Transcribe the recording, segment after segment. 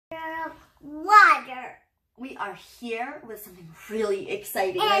we are here with something really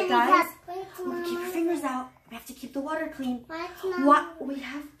exciting, right, guys? Keep your fingers out. We have to keep the water clean. What we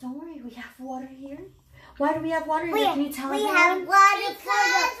have? Don't worry, we have water here. Why do we have water here? Can you tell us? We have water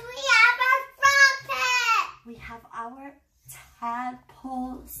because we have our frog pet. We have our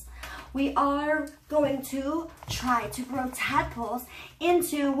tadpoles. We are going to try to grow tadpoles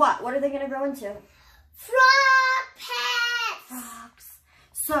into what? What are they going to grow into? Frog pets. Frogs.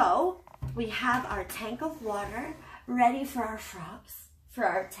 So we have our tank of water ready for our frogs, for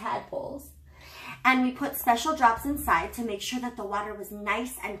our tadpoles. And we put special drops inside to make sure that the water was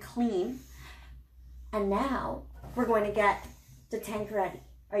nice and clean. And now we're going to get the tank ready.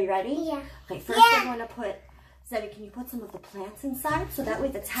 Are you ready? Yeah. Okay, first we're going to put, Zebby, can you put some of the plants inside so that way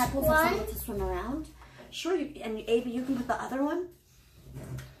the tadpoles have something to swim around? Sure, and Abby, you can put the other one.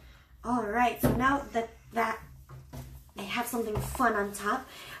 All right, so now that they have something fun on top.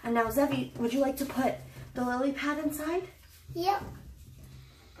 And now, Zebby, would you like to put the lily pad inside? Yep.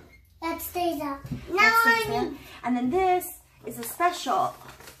 That stays up. Now and then this is a special,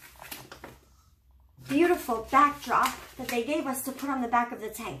 beautiful backdrop that they gave us to put on the back of the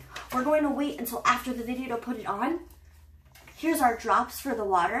tank. We're going to wait until after the video to put it on. Here's our drops for the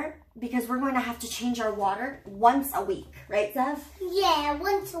water because we're going to have to change our water once a week. Right, Zev? Yeah,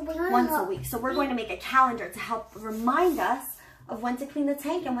 once a week. Once a week. So we're going to make a calendar to help remind us of when to clean the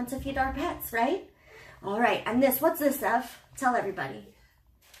tank and when to feed our pets, right? All right. And this, what's this, Zev? Tell everybody.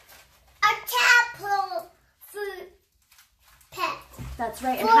 A tadpole food pet. That's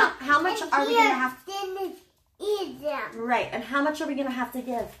right. And how much are we going to have to eat them? Right. And how much are we going to have to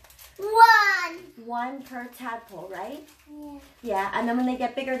give? One per tadpole, right? Yeah. Yeah. And then when they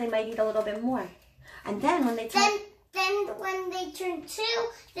get bigger, they might eat a little bit more. And then when they turn... Then when they turn 2,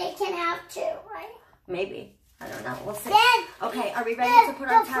 they can have 2, right? Maybe. I don't know. We'll see. Then, okay. Are we ready to put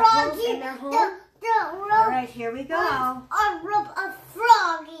our tadpoles in their home? All right. Here we go. A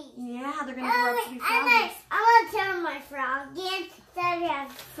froggy. Yeah. They're going to grow up to be froggies. I want to turn my froggy instead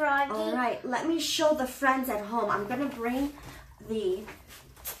of froggy. All right. Let me show the friends at home. I'm going to bring the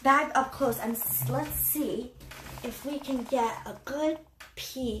bag up close and let's see if we can get a good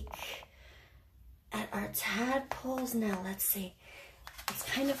peek at our tadpoles. Now let's see. It's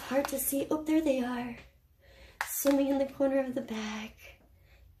kind of hard to see. Oh, there they are, swimming in the corner of the bag.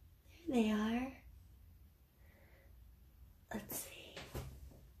 There they are. Let's see.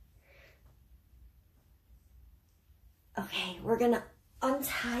 Okay, we're gonna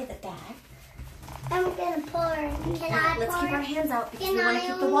untie the bag. I'm gonna pour it. Let's keep our hands out because we want to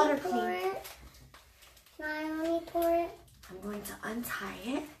keep the water clean. Can I only pour it? I'm going to untie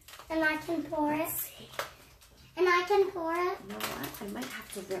it. And I can pour Let's it. see. And I can pour it. You know what? I might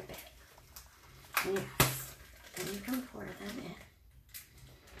have to rip it. Yes. Then you can pour them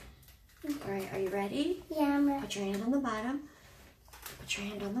in. All right, are you ready? Yeah, I'm ready. Put your hand on the bottom. Put your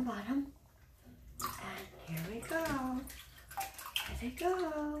hand on the bottom. And here we go. Here they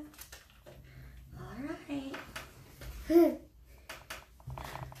go. All right.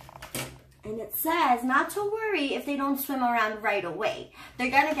 And it says not to worry if they don't swim around right away.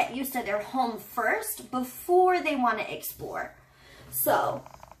 They're going to get used to their home first before they want to explore. So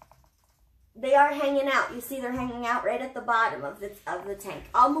they are hanging out. You see they're hanging out right at the bottom of the tank.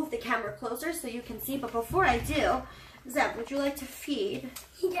 I'll move the camera closer so you can see. But before I do, Zeb, would you like to feed?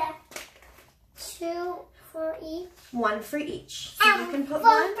 Yeah. 2 for each. 1 for each. So you can put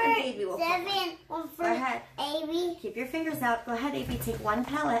one and Baby will put one. 1 for Go ahead. Abby. Keep your fingers out. Go ahead, Abby. Take 1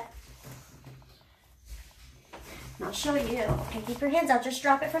 pellet. And I'll show you. Okay, keep your hands out. Just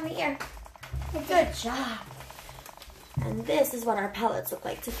drop it from the air. Good job. And this is what our pellets look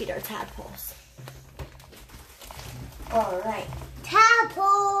like to feed our tadpoles. All right.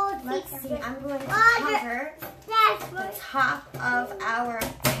 Tadpoles. Let's see. I'm going to cover the top of our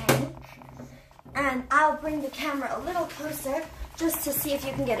tank. And I'll bring the camera a little closer just to see if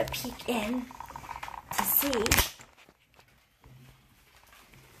you can get a peek in to see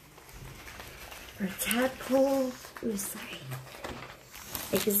our tadpole,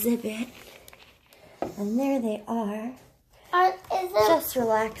 exhibit. And there they are, just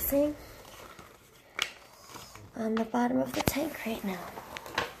relaxing on the bottom of the tank right now.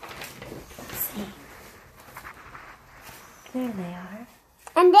 Let's see. There they are.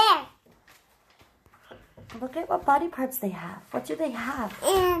 And there. Look at what body parts they have. What do they have?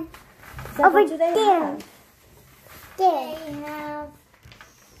 And what do they have? They have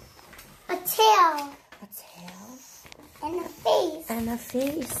a tail. A tail. And a face. And a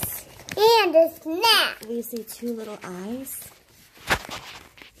face. And a snap. We see 2 little eyes.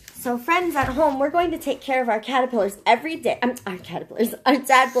 So friends at home, we're going to take care of our caterpillars every day. Our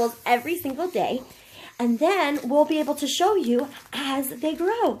tadpoles every single day. and then we'll be able to show you as they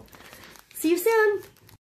grow. See you soon.